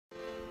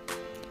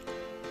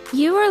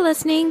You are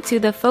listening to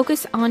the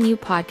Focus on You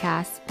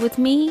podcast with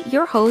me,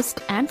 your host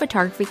and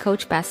photography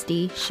coach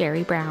bestie,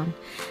 Sherry Brown.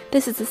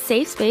 This is a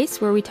safe space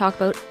where we talk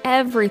about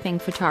everything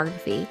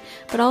photography,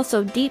 but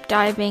also deep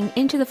diving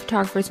into the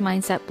photographer's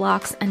mindset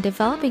blocks and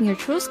developing your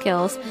true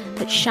skills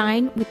that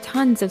shine with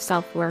tons of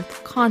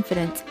self-worth,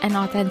 confidence, and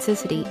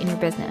authenticity in your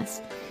business.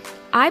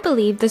 I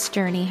believe this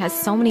journey has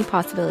so many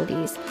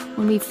possibilities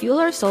when we fuel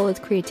our soul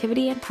with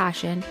creativity and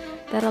passion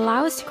that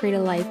allow us to create a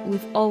life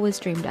we've always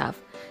dreamed of.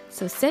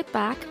 So sit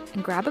back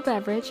and grab a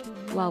beverage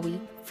while we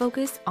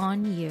focus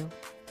on you.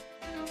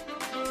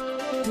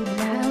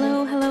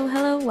 Hello, hello,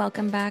 hello.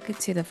 Welcome back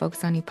to the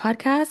Focus on You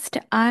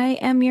podcast. I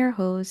am your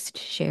host,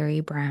 Sherry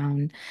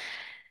Brown.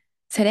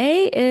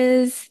 Today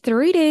is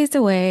 3 days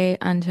away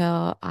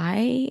until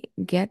I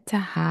get to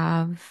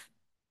have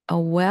a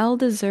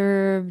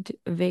well-deserved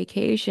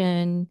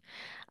vacation.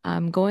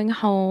 I'm going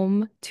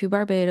home to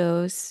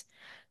Barbados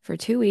for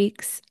 2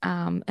 weeks,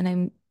 and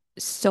I'm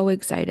so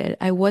excited.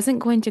 I wasn't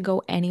going to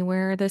go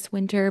anywhere this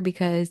winter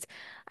because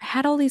I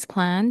had all these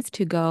plans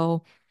to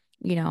go,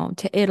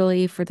 to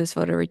Italy for this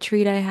photo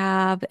retreat I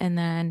have, and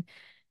then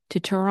to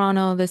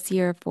Toronto this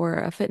year for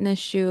a fitness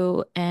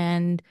shoot.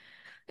 And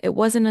it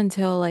wasn't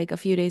until like a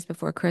few days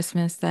before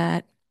Christmas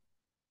that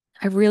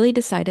I really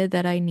decided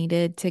that I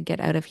needed to get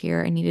out of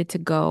here. I needed to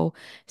go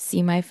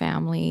see my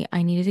family.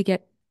 I needed to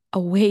get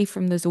away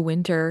from this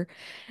winter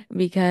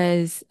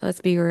because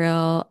let's be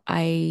real,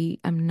 I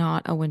am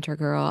not a winter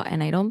girl.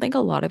 And I don't think a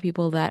lot of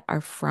people that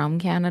are from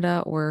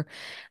Canada or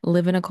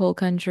live in a cold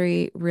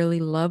country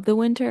really love the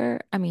winter.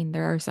 I mean,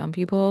 there are some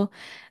people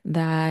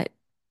that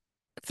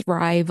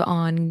thrive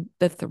on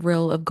the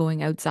thrill of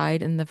going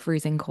outside in the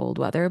freezing cold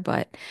weather,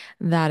 but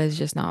that is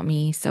just not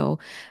me. So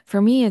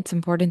for me, it's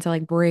important to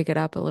like break it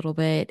up a little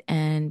bit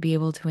and be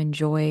able to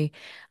enjoy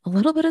a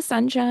little bit of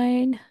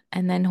sunshine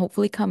and then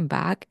hopefully come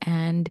back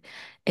and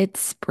it's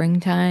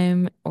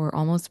springtime or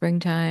almost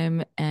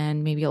springtime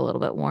and maybe a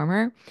little bit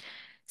warmer.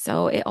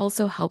 So it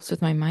also helps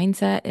with my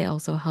mindset. It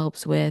also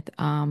helps with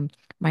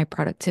my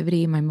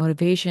productivity, my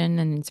motivation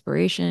and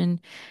inspiration.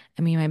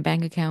 I mean, my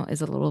bank account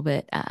is a little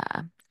bit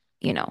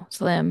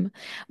slim,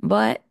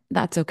 but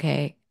that's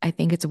okay. I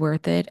think it's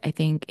worth it. I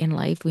think in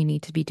life we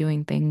need to be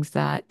doing things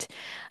that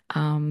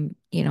I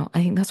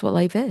think that's what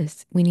life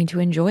is. We need to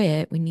enjoy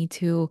it. We need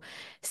to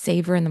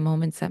savor in the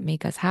moments that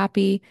make us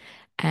happy.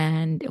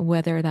 And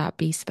whether that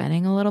be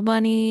spending a little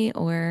money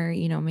or,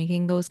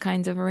 making those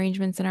kinds of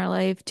arrangements in our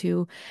life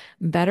to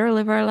better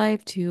live our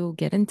life, to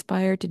get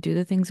inspired to do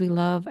the things we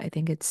love, I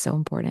think it's so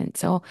important.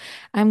 So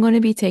I'm going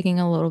to be taking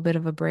a little bit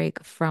of a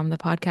break from the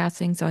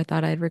podcasting. So I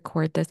thought I'd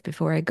record this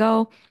before I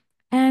go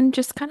and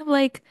just kind of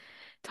like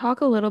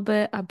talk a little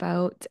bit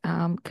about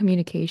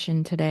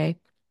communication today.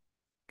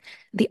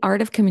 The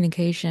art of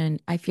communication,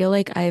 I feel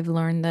like I've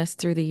learned this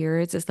through the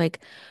years, is like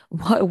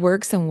what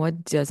works and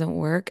what doesn't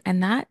work.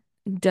 And that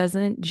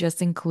doesn't just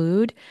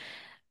include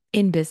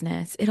in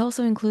business. It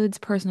also includes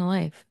personal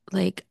life,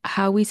 like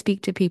how we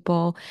speak to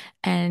people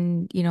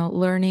and,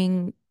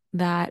 learning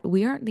that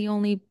we aren't the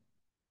only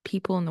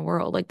people in the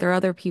world. Like there are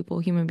other people,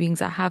 human beings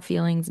that have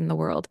feelings in the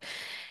world.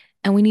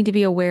 And we need to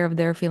be aware of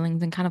their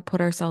feelings and kind of put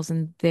ourselves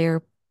in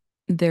their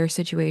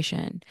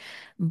situation.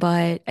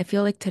 But I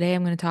feel like today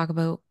I'm going to talk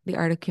about the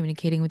art of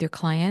communicating with your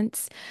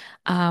clients.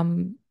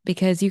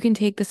 Because you can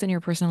take this in your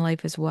personal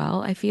life as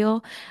well. I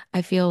feel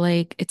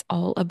like it's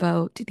all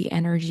about the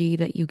energy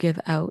that you give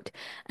out.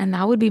 And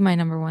that would be my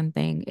number one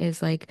thing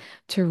is like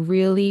to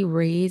really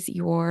raise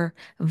your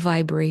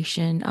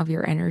vibration of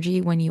your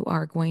energy when you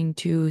are going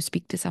to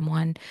speak to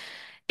someone.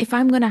 If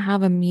I'm going to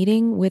have a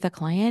meeting with a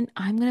client,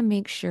 I'm going to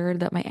make sure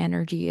that my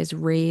energy is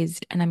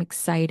raised and I'm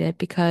excited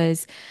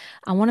because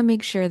I want to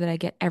make sure that I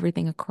get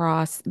everything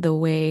across the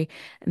way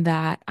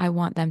that I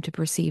want them to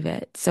perceive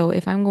it. So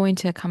if I'm going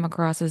to come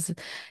across as,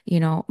 I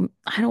don't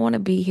want to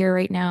be here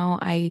right now.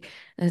 I'm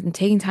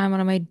taking time out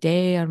of my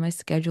day, out of my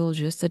schedule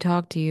just to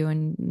talk to you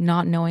and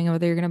not knowing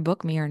whether you're going to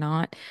book me or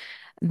not,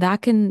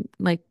 that can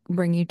like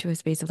bring you to a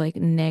space of like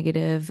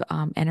negative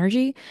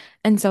energy.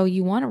 And so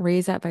you want to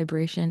raise that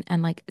vibration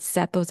and like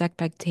set those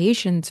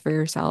expectations for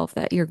yourself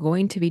that you're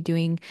going to be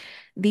doing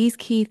these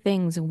key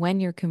things when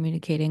you're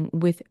communicating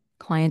with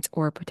clients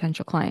or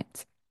potential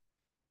clients.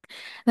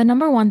 The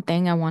number one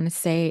thing I want to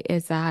say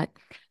is that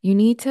you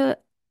need to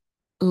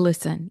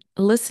listen.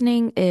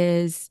 Listening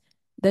is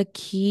the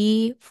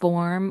key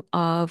form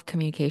of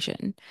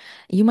communication.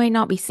 You might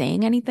not be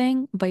saying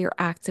anything, but you're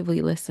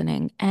actively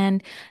listening.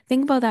 And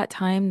think about that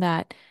time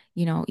that,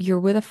 you're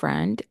with a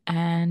friend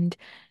and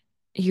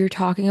you're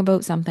talking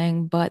about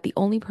something, but the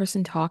only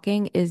person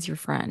talking is your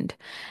friend.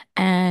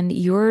 And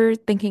you're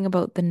thinking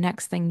about the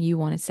next thing you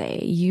want to say.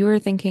 You're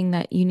thinking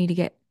that you need to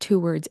get 2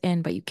 words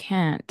in, but you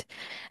can't.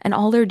 And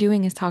all they're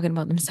doing is talking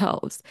about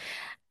themselves.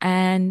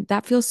 And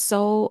that feels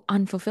so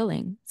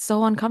unfulfilling,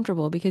 so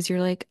uncomfortable because you're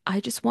like, I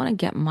just want to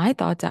get my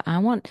thoughts out. I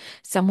want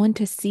someone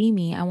to see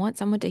me. I want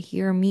someone to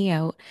hear me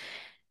out.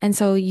 And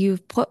so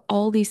you've put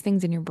all these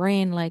things in your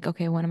brain, like,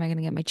 okay, when am I going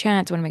to get my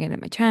chance? When am I going to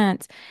get my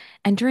chance?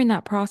 And during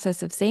that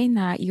process of saying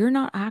that, you're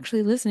not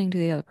actually listening to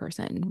the other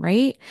person,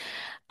 right?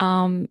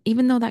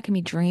 Even though that can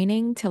be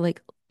draining to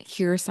like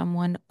hear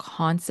someone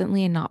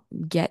constantly and not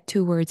get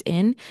two words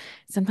in,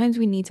 sometimes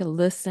we need to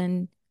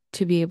listen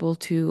to be able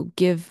to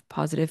give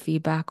positive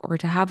feedback or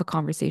to have a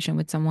conversation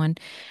with someone,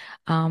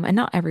 and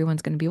not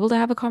everyone's going to be able to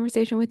have a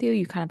conversation with you.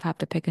 You kind of have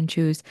to pick and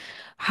choose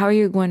how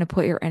you're going to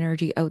put your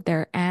energy out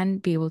there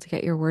and be able to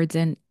get your words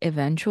in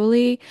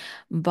eventually.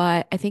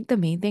 But I think the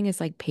main thing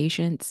is like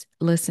patience,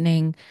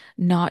 listening,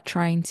 not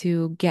trying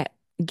to get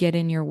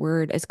in your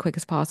word as quick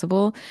as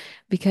possible.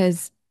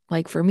 Because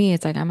like for me,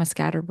 it's like I'm a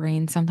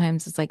scatterbrain.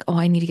 Sometimes it's like, oh,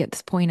 I need to get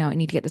this point out. I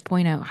need to get this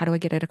point out. How do I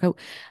get it out?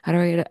 How do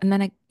I get it? And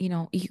then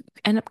you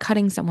end up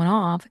cutting someone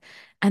off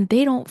and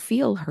they don't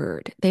feel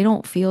heard. They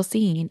don't feel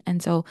seen.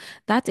 And so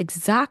that's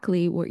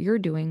exactly what you're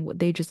doing, what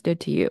they just did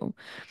to you.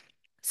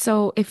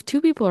 So if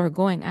two people are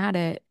going at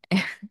it,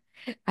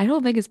 I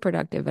don't think it's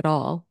productive at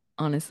all,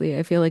 honestly.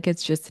 I feel like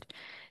it's just,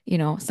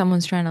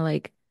 someone's trying to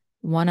like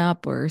one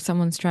up or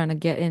someone's trying to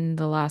get in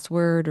the last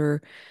word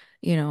or,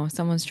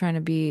 someone's trying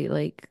to be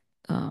like,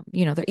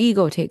 their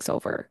ego takes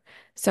over.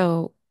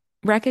 So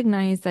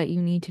recognize that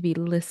you need to be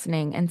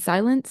listening and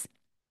silence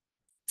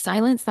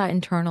that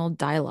internal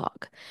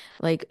dialogue.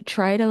 Like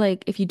try to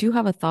like if you do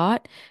have a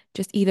thought,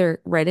 just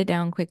either write it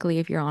down quickly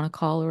if you're on a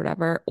call or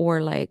whatever,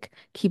 or like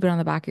keep it on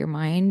the back of your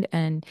mind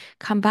and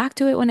come back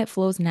to it when it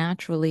flows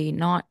naturally,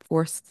 not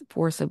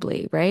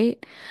forcibly,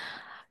 right?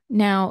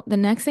 Now, the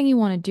next thing you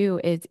want to do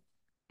is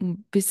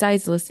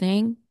besides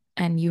listening,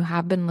 and you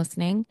have been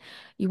listening,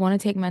 you want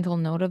to take mental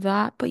note of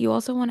that, but you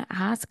also want to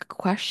ask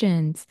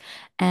questions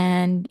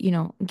and,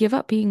 give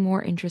up being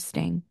more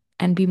interesting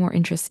and be more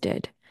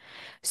interested.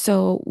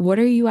 So, what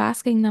are you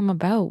asking them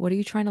about? What are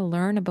you trying to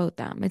learn about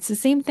them? It's the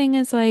same thing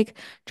as like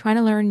trying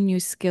to learn a new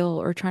skill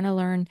or trying to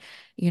learn,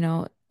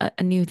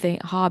 a new thing,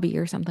 hobby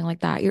or something like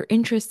that. You're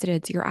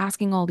interested. So you're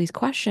asking all these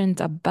questions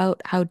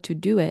about how to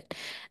do it.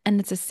 And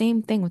it's the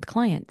same thing with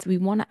clients. We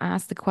want to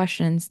ask the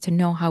questions to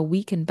know how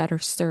we can better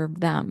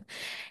serve them.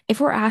 If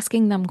we're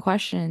asking them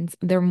questions,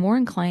 they're more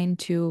inclined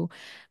to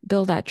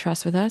build that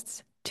trust with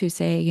us. To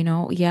say,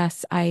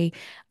 yes, I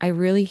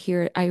really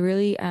hear, I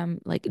really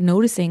am like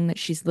noticing that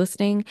she's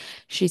listening.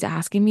 She's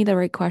asking me the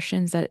right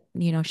questions that,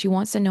 she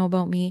wants to know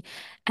about me.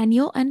 And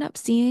you'll end up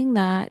seeing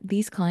that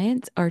these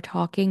clients are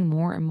talking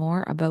more and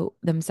more about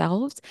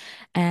themselves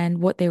and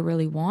what they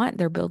really want.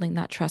 They're building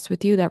that trust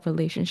with you, that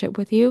relationship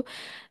with you.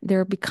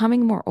 They're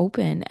becoming more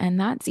open. And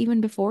that's even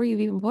before you've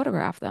even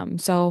photographed them.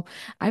 So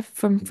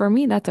for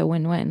me, that's a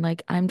win-win.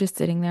 Like I'm just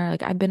sitting there,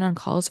 like I've been on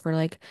calls for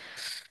like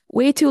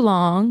way too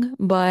long,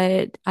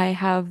 but I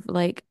have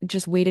like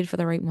just waited for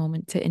the right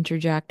moment to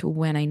interject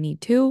when I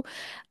need to.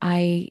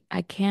 I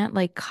can't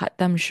like cut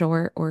them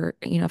short or,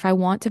 if I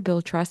want to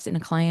build trust in a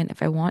client,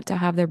 if I want to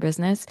have their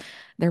business,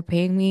 they're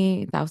paying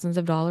me thousands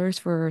of dollars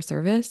for a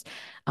service.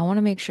 I want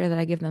to make sure that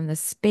I give them the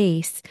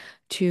space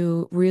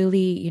to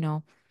really,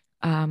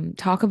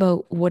 talk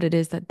about what it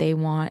is that they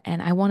want.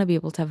 And I want to be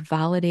able to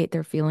validate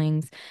their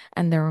feelings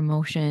and their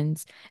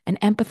emotions and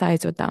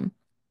empathize with them.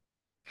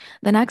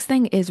 The next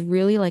thing is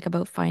really like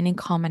about finding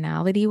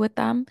commonality with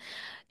them.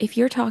 If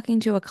you're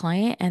talking to a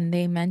client and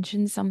they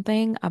mention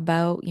something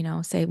about,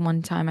 say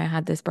one time I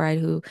had this bride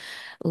who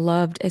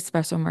loved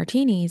espresso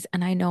martinis,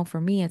 and I know for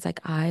me, it's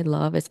like I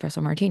love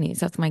espresso martinis.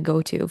 That's my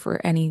go-to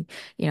for any,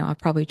 I've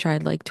probably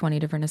tried like 20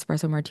 different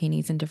espresso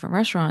martinis in different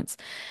restaurants.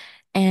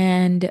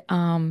 And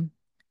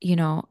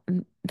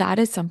that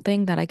is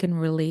something that I can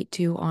relate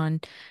to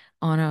on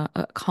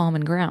a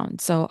common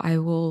ground. So I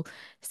will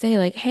say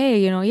like, hey,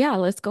 yeah,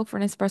 let's go for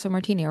an espresso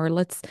martini,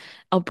 or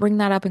I'll bring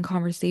that up in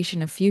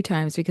conversation a few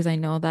times because I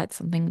know that's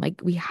something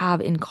like we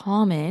have in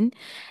common,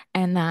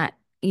 and that,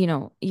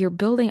 you're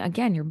building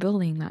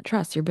that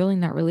trust, you're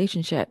building that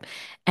relationship,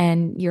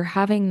 and you're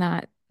having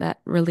that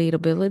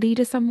relatability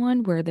to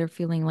someone where they're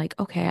feeling like,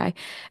 okay,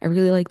 I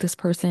really like this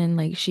person,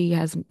 like she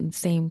has the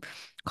same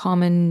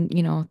common,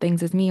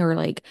 things as me, or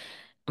like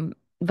um,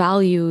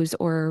 values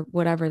or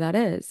whatever that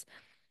is.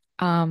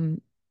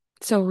 Um,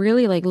 so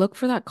really like look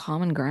for that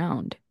common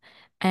ground.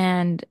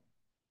 And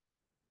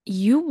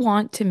you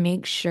want to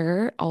make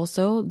sure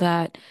also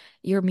that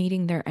you're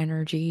meeting their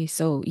energy.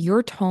 So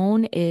your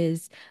tone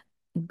is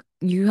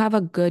you have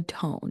a good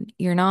tone.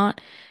 You're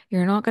not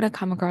going to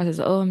come across as,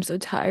 oh, I'm so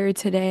tired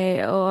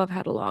today. Oh, I've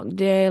had a long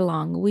day,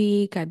 long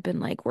week. I've been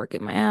like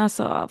working my ass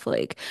off.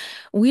 Like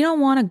we don't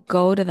want to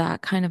go to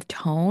that kind of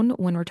tone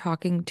when we're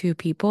talking to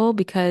people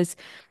because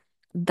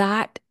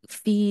that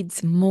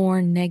feeds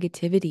more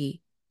negativity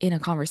in a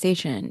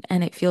conversation.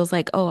 And it feels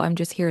like, oh, I'm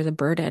just here as a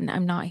burden.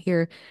 I'm not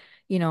here,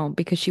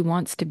 because she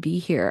wants to be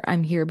here.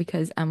 I'm here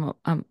because I'm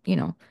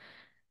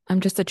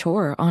just a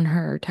chore on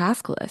her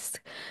task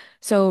list.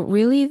 So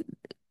really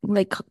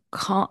like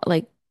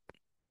like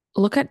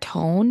look at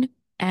tone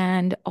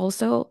and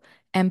also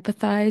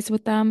empathize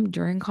with them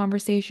during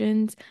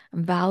conversations,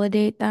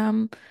 validate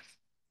them,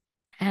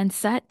 and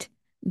set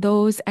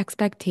those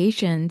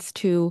expectations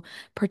to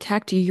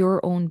protect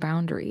your own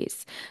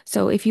boundaries.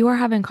 So if you are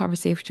having a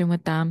conversation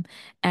with them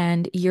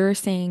and you're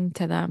saying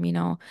to them,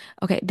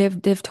 okay,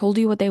 they've told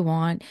you what they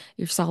want,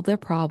 you've solved their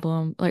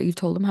problem, like you've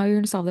told them how you're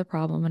going to solve their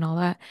problem and all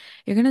that,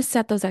 you're going to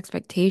set those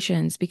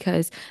expectations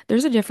because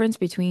there's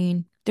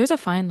a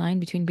fine line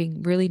between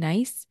being really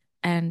nice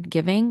and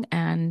giving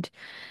and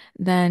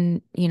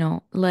than,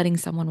 letting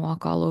someone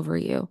walk all over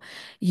you.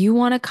 You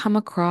want to come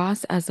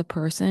across as a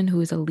person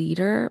who is a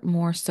leader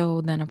more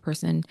so than a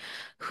person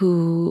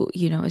who,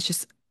 is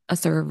just a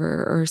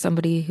server or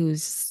somebody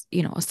who's,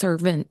 a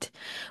servant.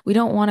 We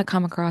don't want to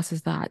come across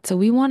as that. So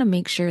we want to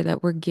make sure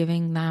that we're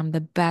giving them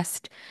the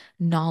best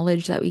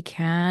knowledge that we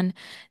can,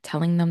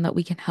 telling them that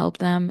we can help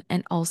them,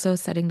 and also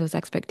setting those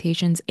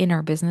expectations in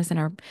our business and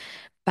our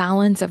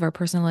balance of our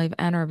personal life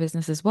and our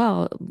business as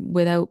well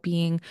without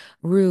being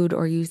rude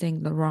or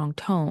using the wrong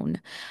tone.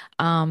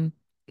 Um,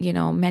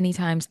 many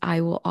times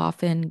I will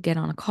often get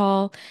on a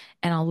call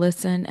and I'll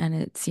listen and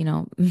it's,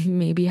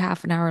 maybe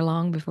half an hour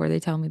long before they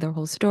tell me their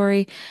whole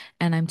story.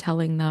 And I'm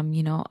telling them,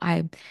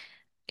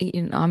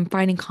 I'm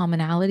finding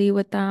commonality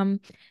with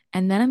them.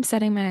 And then I'm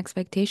setting my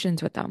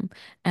expectations with them.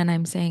 And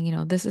I'm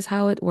saying, this is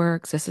how it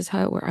works. This is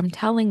how it works. I'm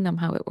telling them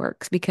how it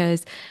works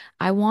because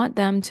I want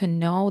them to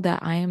know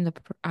that I am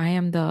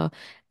the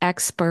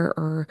expert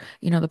or,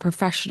 the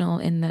professional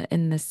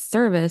in this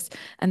service.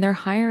 And they're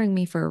hiring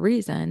me for a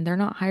reason. They're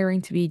not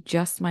hiring to be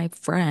just my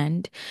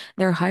friend.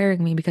 They're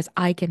hiring me because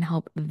I can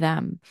help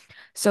them.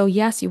 So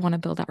yes, you want to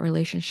build that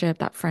relationship,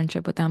 that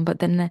friendship with them. But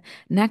then the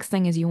next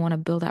thing is you want to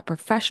build that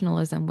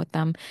professionalism with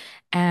them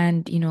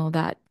and,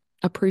 that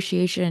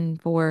appreciation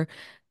for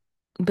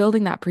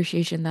building that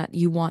appreciation that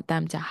you want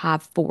them to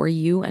have for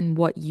you and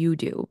what you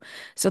do.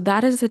 So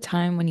that is the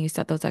time when you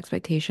set those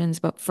expectations.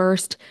 But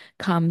first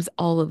comes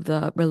all of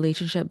the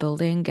relationship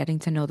building, getting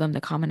to know them,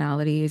 the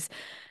commonalities,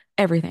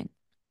 everything.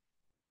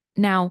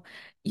 Now,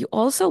 you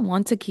also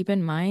want to keep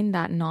in mind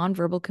that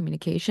nonverbal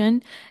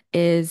communication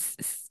is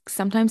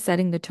sometimes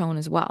setting the tone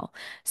as well.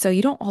 So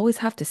you don't always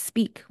have to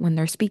speak when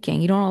they're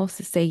speaking. You don't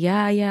always say,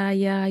 yeah, yeah,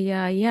 yeah,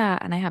 yeah, yeah.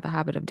 And I have a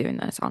habit of doing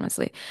this,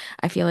 honestly.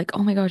 I feel like,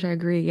 oh my gosh, I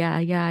agree. Yeah,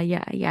 yeah,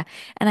 yeah, yeah.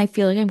 And I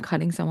feel like I'm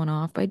cutting someone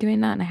off by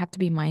doing that. And I have to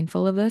be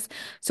mindful of this.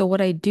 So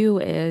what I do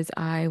is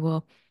I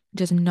will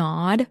just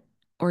nod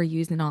or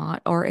use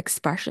nod or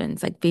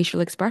expressions, like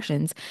facial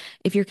expressions.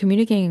 If you're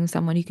communicating with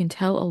someone, you can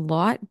tell a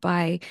lot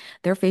by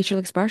their facial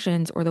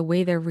expressions or the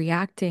way they're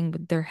reacting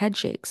with their head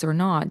shakes or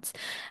nods.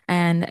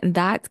 And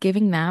that's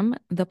giving them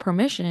the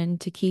permission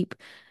to keep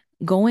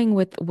going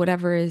with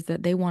whatever it is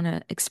that they want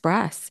to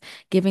express,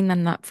 giving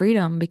them that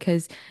freedom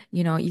because,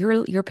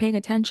 you're paying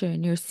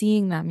attention, you're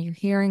seeing them, you're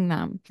hearing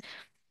them.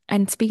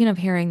 And speaking of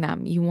hearing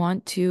them, you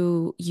want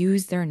to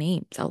use their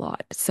names a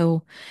lot.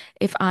 So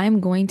if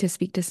I'm going to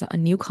speak to a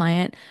new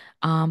client,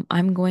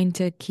 I'm going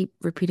to keep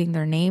repeating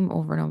their name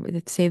over and over.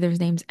 Let's say their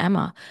name's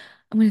Emma.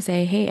 I'm going to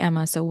say, hey,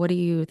 Emma, so what do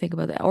you think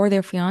about that? Or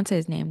their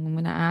fiance's name. I'm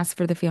going to ask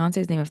for the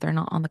fiance's name if they're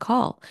not on the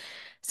call.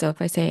 So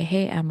if I say,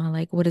 hey, Emma,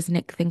 like, what does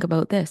Nick think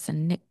about this?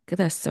 And Nick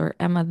this, or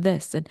Emma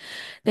this. And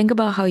think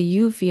about how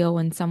you feel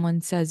when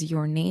someone says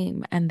your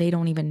name and they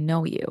don't even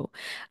know you.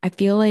 I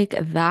feel like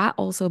that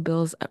also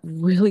builds a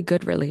really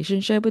good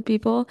relationship with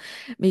people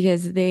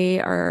because they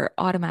are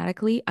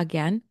automatically,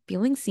 again,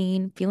 feeling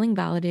seen, feeling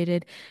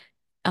validated.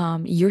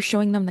 You're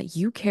showing them that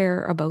you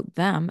care about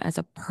them as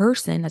a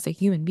person, as a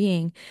human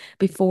being,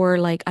 before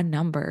like a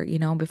number,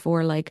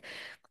 before like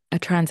a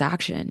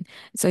transaction.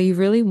 So you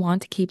really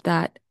want to keep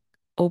that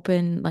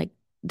open, like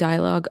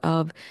dialogue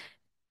of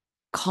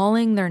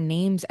calling their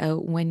names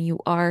out when you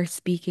are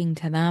speaking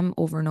to them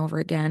over and over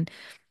again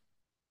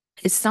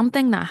is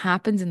something that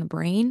happens in the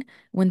brain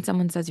when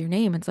someone says your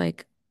name. It's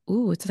like,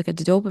 ooh, it's like a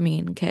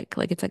dopamine kick.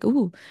 Like it's like,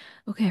 ooh,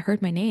 okay, I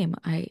heard my name.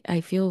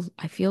 I feel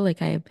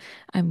like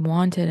I'm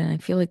wanted and I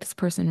feel like this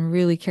person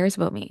really cares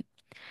about me.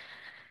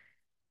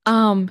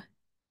 Um,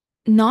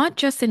 Not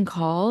just in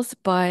calls,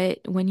 but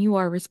when you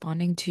are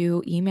responding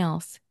to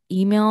emails,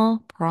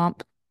 email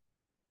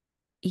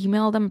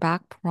them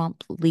back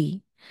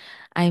promptly.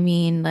 I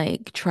mean,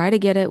 like try to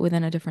get it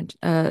within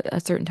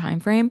a certain time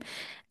frame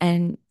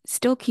and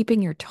still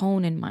keeping your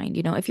tone in mind.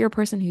 If you're a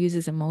person who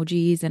uses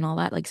emojis and all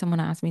that, like someone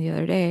asked me the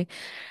other day,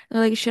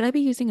 they're like, should I be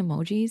using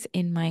emojis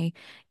in my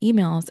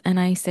emails? And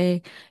I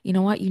say, you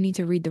know what? You need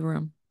to read the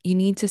room. You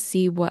need to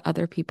see what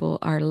other people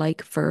are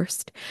like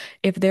first.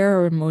 If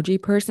they're an emoji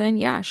person,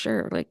 yeah,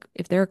 sure. Like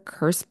if they're a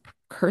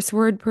curse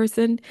word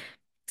person,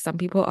 some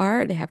people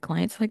are, they have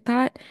clients like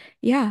that.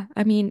 Yeah.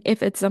 I mean,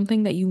 if it's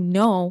something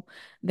that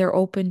they're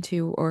open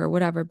to or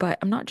whatever, but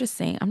I'm not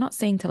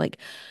saying to like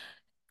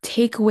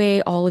take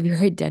away all of your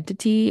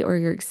identity or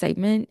your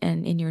excitement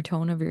and in your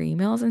tone of your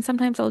emails. And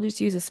sometimes I'll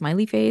just use a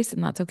smiley face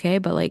and that's okay.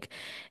 But like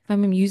if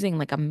I'm using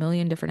like a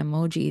million different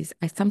emojis,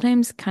 I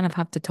sometimes kind of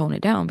have to tone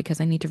it down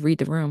because I need to read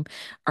the room.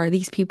 Are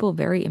these people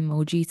very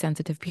emoji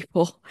sensitive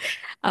people?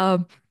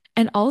 Um,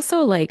 And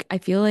also, like, I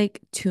feel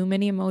like too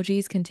many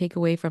emojis can take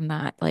away from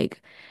that,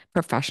 like,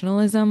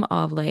 professionalism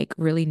of like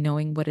really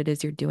knowing what it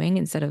is you're doing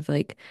instead of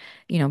like,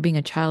 being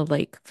a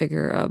childlike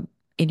figure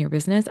in your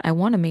business. I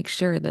want to make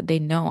sure that they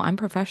know I'm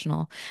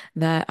professional,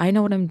 that I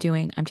know what I'm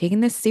doing. I'm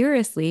taking this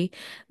seriously.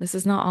 This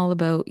is not all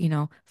about,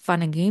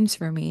 fun and games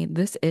for me.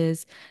 This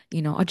is,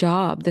 a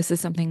job. This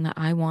is something that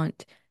I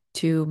want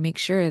to make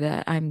sure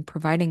that I'm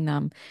providing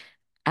them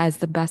as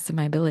the best of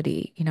my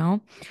ability?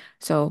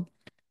 So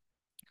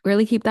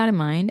really keep that in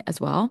mind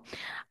as well.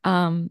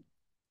 Um,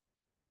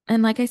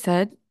 and like I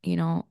said,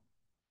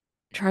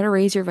 try to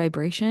raise your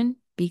vibration.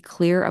 Be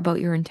clear about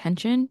your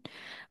intention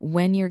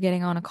when you're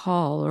getting on a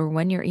call or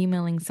when you're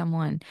emailing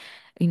someone.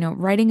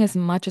 Writing as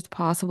much as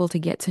possible to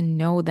get to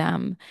know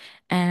them.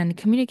 And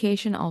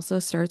communication also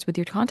starts with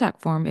your contact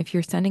form. If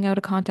you're sending out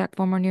a contact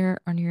form on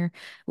your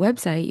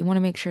website, you want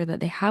to make sure that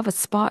they have a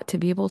spot to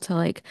be able to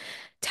like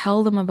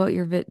tell them about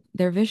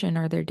their vision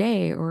or their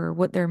day or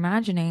what they're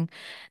imagining.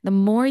 The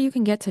more you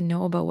can get to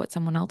know about what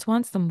someone else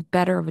wants, the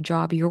better of a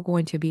job you're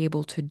going to be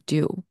able to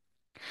do.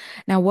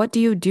 Now, what do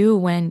you do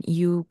when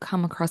you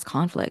come across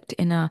conflict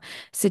in a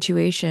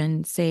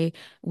situation, say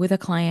with a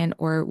client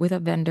or with a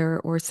vendor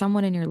or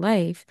someone in your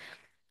life?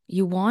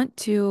 You want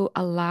to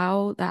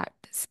allow that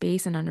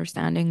space and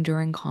understanding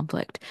during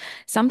conflict.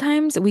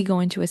 Sometimes we go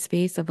into a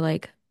space of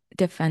like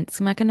defense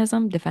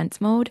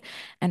mode,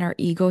 and our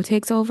ego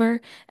takes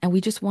over, and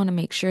we just want to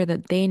make sure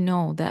that they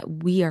know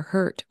that we are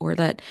hurt or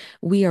that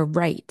we are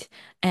right.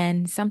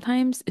 And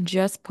sometimes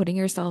just putting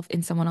yourself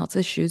in someone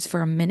else's shoes for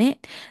a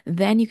minute,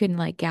 then you can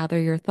like gather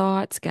your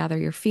thoughts, gather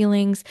your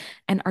feelings,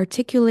 and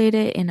articulate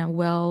it in a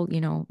well,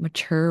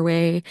 mature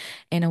way,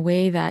 in a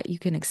way that you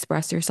can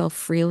express yourself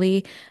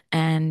freely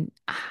and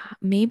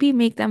maybe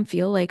make them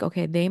feel like,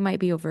 okay, they might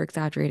be over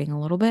exaggerating a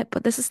little bit,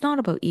 but this is not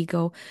about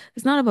ego.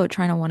 It's not about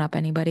trying to one up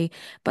anybody,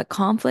 but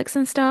conflicts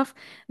and stuff,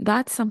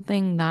 that's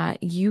something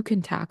that you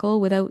can tackle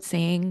without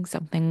saying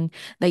something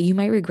that you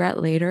might regret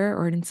later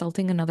or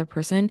insulting another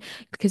person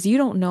because you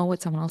don't know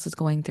what someone else is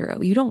going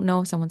through. You don't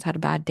know if someone's had a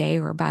bad day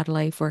or a bad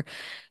life or,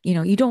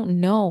 you don't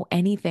know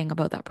anything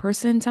about that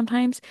person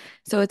sometimes.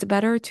 So it's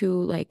better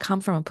to like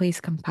come from a place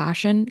of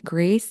compassion,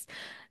 grace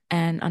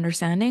and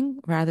understanding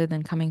rather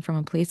than coming from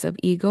a place of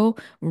ego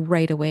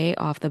right away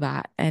off the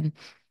bat. And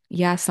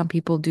yeah, some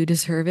people do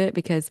deserve it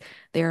because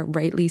they're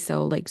rightly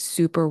so like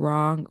super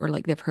wrong or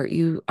like they've hurt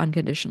you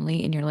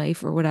unconditionally in your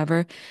life or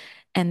whatever.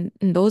 And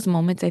in those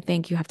moments, I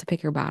think you have to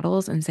pick your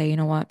battles and say, you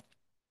know what?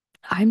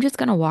 I'm just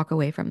going to walk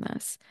away from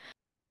this.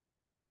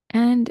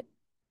 And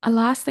a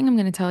last thing I'm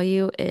going to tell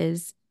you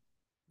is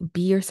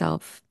be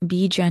yourself,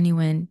 be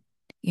genuine.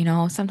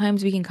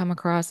 Sometimes we can come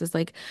across as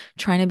like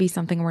trying to be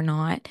something we're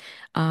not,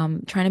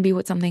 trying to be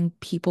what something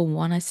people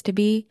want us to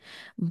be.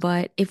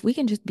 But if we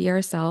can just be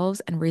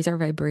ourselves and raise our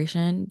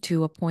vibration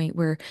to a point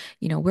where,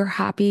 we're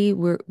happy,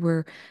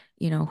 we're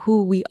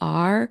who we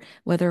are,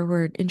 whether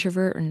we're an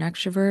introvert or an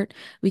extrovert,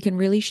 we can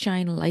really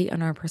shine light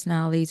on our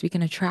personalities. We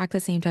can attract the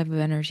same type of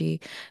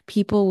energy.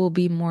 People will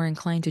be more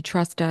inclined to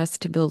trust us,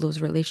 to build those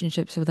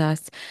relationships with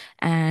us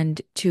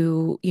and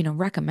to,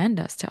 recommend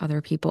us to other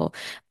people.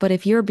 But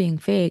if you're being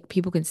fake,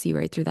 people can see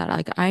right through that.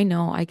 Like I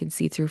know I can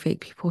see through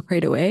fake people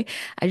right away.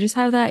 I just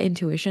have that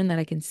intuition that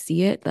I can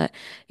see it, that,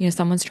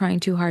 someone's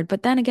trying too hard.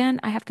 But then again,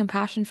 I have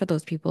compassion for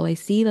those people. I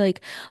see like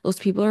those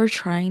people are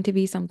trying to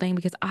be something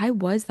because I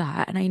was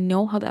that and I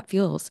know how that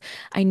feels.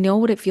 I know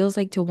what it feels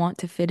like to want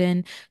to fit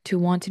in, to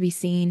want to be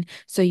seen.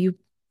 So you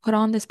put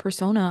on this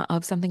persona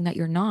of something that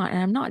you're not. And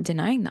I'm not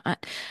denying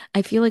that.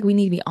 I feel like we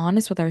need to be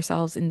honest with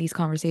ourselves in these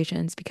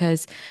conversations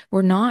because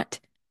we're not,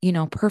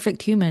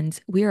 perfect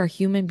humans. We are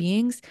human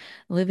beings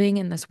living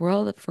in this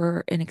world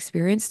for an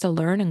experience to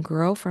learn and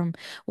grow from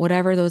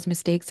whatever those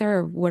mistakes are,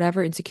 or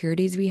whatever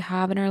insecurities we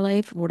have in our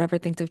life, whatever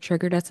things have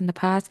triggered us in the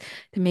past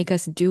to make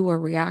us do or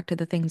react to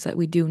the things that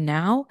we do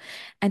now,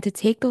 and to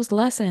take those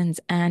lessons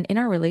and in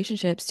our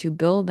relationships to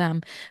build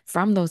them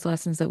from those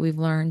lessons that we've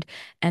learned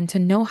and to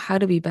know how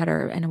to be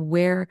better and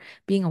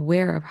being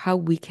aware of how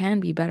we can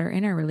be better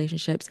in our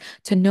relationships,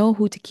 to know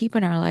who to keep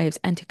in our lives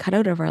and to cut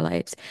out of our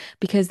lives.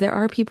 Because there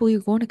are people you're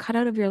going to cut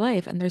out of your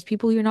life, and there's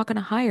people you're not going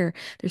to hire.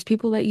 There's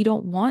people that you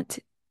don't want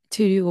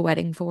to do a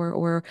wedding for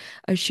or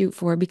a shoot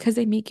for because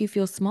they make you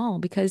feel small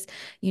because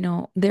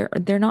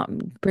they're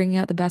not bringing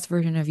out the best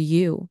version of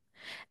you.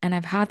 And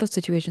I've had those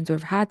situations where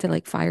I've had to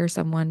like fire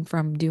someone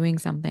from doing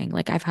something.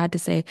 Like I've had to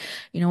say,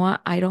 you know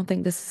what, I don't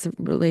think this is a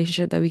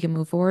relationship that we can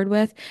move forward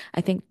with. I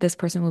think this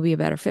person will be a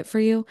better fit for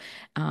you.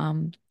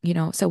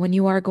 So when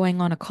you are going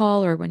on a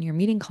call or when you're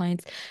meeting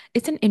clients,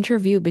 it's an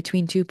interview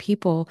between two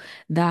people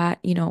that,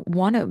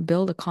 want to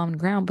build a common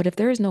ground. But if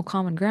there is no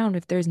common ground,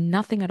 if there's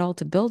nothing at all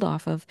to build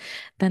off of,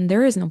 then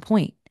there is no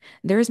point.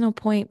 There is no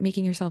point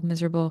making yourself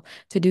miserable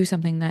to do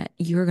something that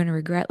you're going to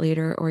regret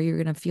later or you're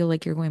going to feel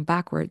like you're going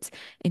backwards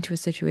into a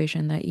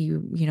situation that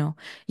you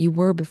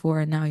were before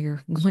and now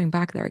you're going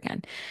back there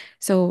again.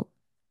 So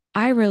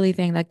I really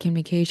think that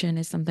communication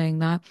is something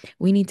that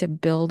we need to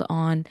build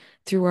on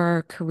through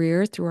our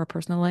careers, through our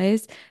personal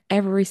lives,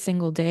 every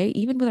single day,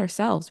 even with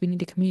ourselves. We need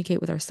to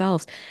communicate with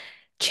ourselves.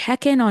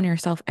 Check in on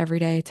yourself every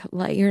day to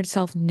let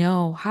yourself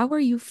know, how are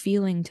you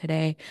feeling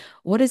today?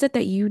 What is it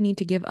that you need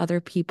to give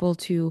other people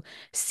to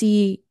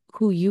see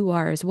who you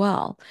are as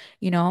well?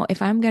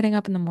 If I'm getting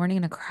up in the morning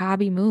in a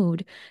crabby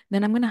mood,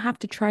 then I'm going to have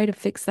to try to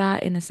fix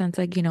that in a sense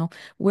like,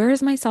 where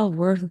is my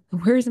self-worth?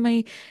 Where's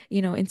my,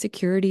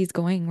 insecurities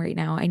going right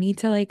now? I need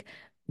to like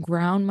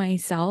ground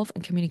myself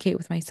and communicate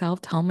with myself,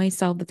 tell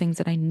myself the things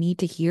that I need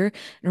to hear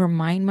and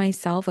remind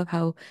myself of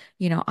how,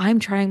 I'm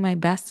trying my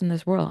best in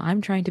this world. I'm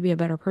trying to be a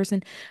better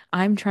person.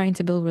 I'm trying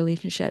to build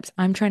relationships.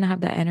 I'm trying to have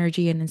that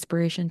energy and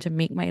inspiration to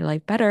make my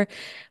life better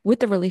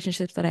with the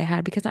relationships that I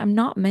had because I'm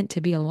not meant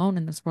to be alone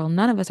in this world.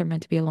 None of us are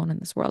meant to be alone in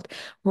this world.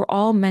 We're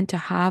all meant to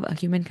have a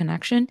human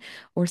connection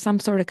or some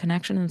sort of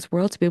connection in this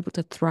world to be able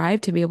to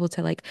thrive, to be able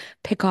to like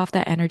pick off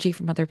that energy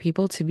from other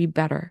people to be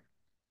better.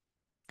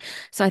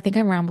 So I think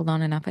I rambled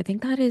on enough. I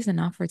think that is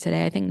enough for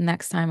today. I think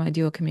next time I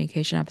do a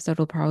communication episode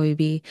will probably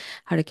be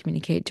how to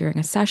communicate during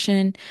a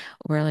session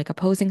or like a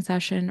posing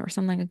session or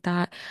something like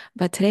that.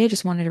 But today I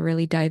just wanted to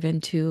really dive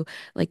into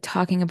like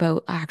talking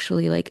about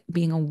actually like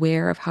being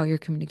aware of how you're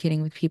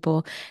communicating with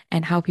people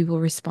and how people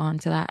respond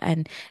to that.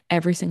 And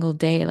every single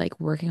day, like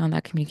working on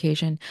that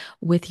communication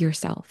with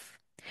yourself.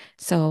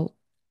 So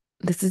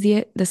this is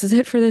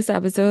it for this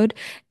episode,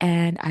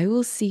 and I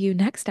will see you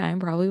next time,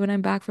 probably when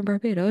I'm back from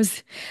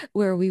Barbados,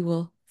 where we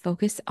will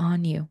focus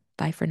on you.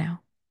 Bye for now.